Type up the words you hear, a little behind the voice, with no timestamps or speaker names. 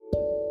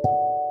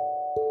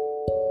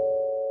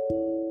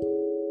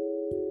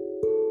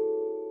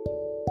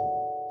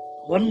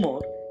one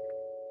more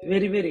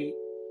very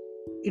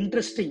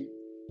interesting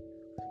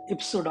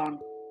episode on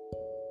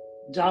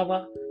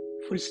Java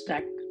full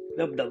stack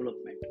web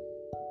development.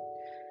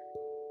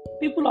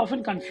 People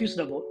often confused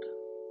about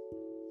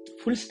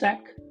full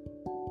stack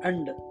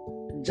and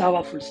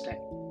Java full stack.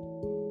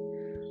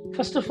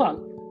 First of all,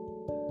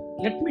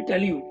 let me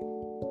tell you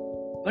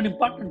one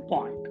important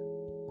point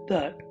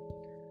that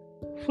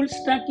full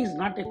stack is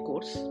not a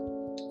course,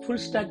 full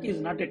stack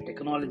is not a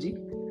technology,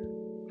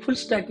 full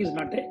stack is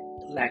not a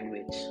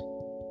language.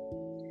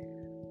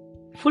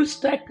 Full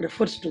stack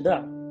refers to the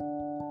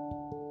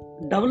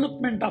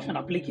development of an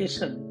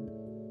application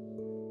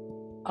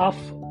of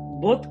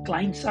both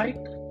client side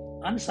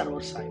and server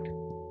side.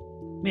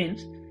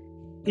 Means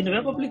in a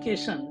web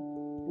application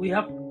we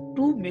have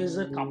two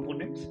major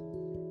components.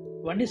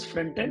 One is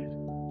front end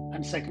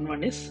and second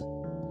one is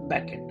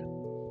back end.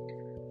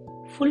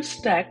 Full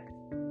stack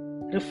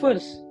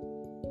refers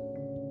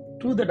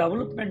to the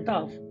development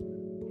of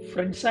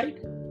front side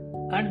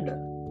and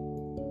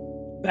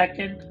back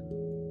end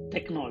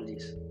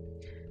technologies.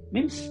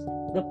 Means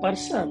the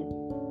person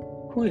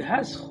who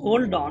has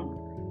hold on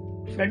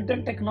front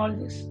end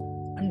technologies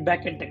and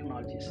back end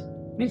technologies.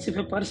 Means if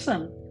a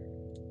person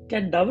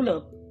can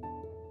develop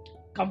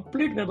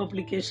complete web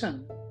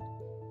application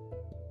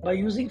by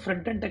using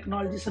front end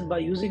technologies and by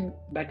using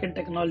back end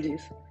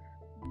technologies,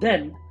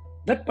 then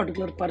that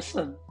particular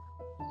person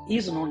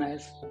is known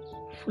as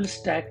full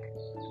stack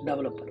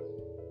developer.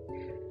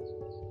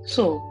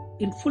 So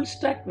in full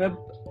stack web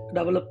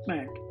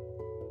development,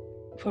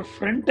 for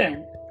front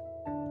end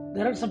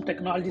there are some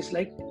technologies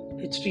like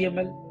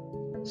HTML,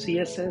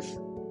 CSS,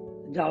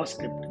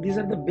 JavaScript. These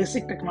are the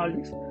basic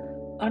technologies,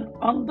 and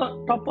on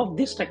the top of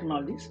these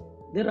technologies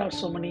there are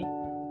so many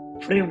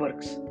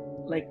frameworks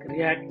like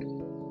React,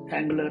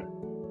 Angular.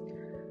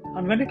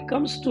 And when it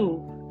comes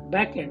to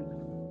backend,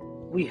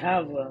 we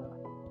have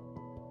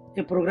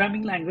a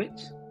programming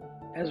language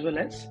as well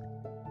as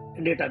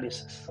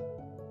databases,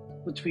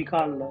 which we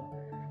call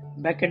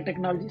backend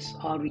technologies,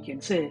 or we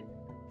can say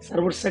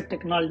server-side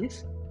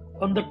technologies.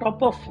 On the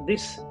top of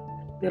this,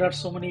 there are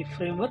so many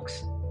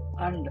frameworks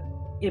and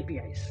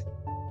APIs.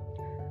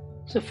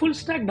 So full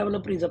stack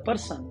developer is a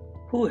person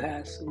who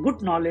has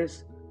good knowledge,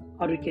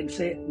 or we can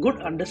say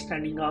good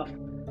understanding of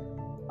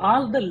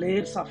all the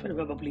layers of a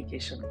web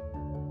application.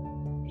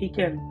 He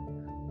can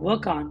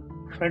work on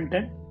front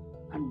end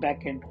and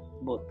back end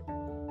both.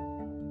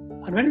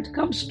 And when it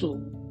comes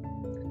to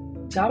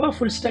Java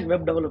full stack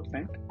web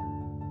development,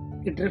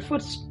 it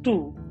refers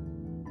to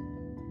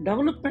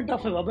development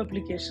of a web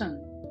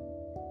application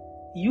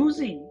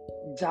using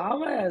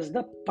Java as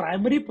the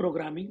primary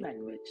programming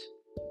language.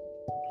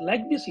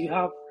 Like this, you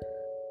have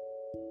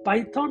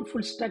Python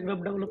full stack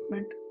web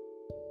development,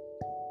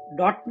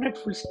 .NET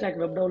full stack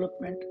web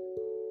development,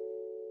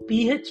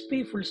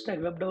 PHP full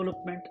stack web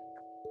development.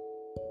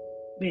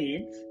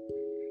 Means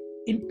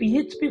in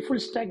PHP full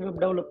stack web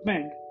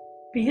development,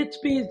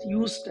 PHP is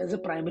used as a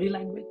primary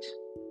language.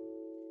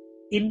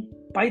 In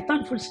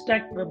Python full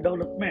stack web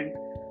development,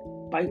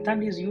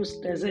 Python is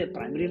used as a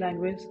primary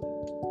language,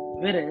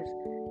 whereas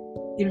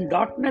in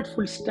 .NET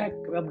full stack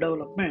web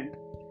development,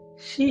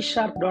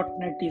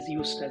 C#.NET is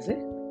used as a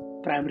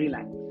primary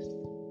language.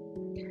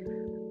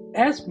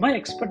 As my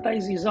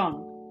expertise is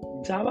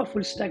on Java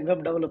full stack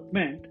web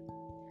development,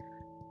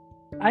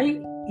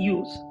 I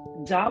use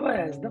Java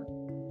as the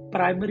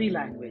primary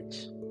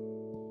language.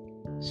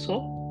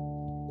 So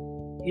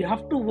you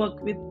have to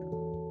work with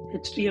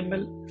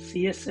HTML,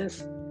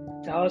 CSS,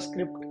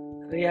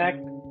 JavaScript,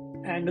 React,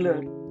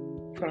 Angular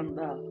from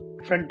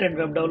the front end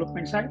web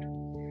development side,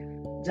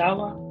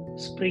 Java,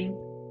 Spring,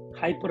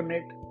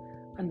 Hibernate,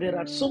 and there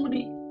are so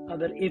many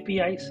other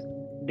APIs,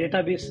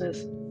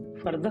 databases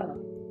for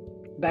the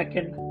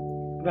backend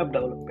web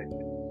development.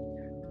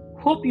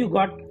 Hope you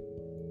got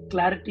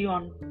clarity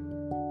on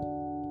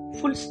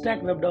full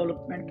stack web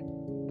development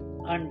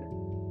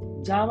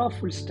and Java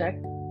full stack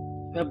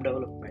web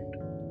development.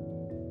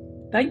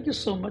 Thank you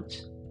so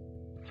much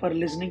for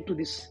listening to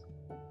this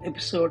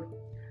episode,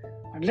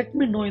 and let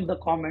me know in the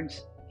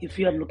comments if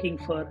you are looking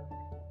for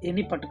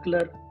any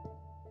particular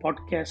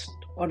podcast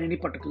on any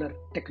particular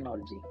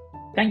technology.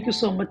 Thank you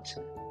so much.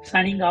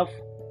 Signing off.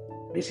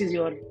 This is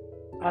your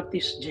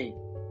Atish Jain.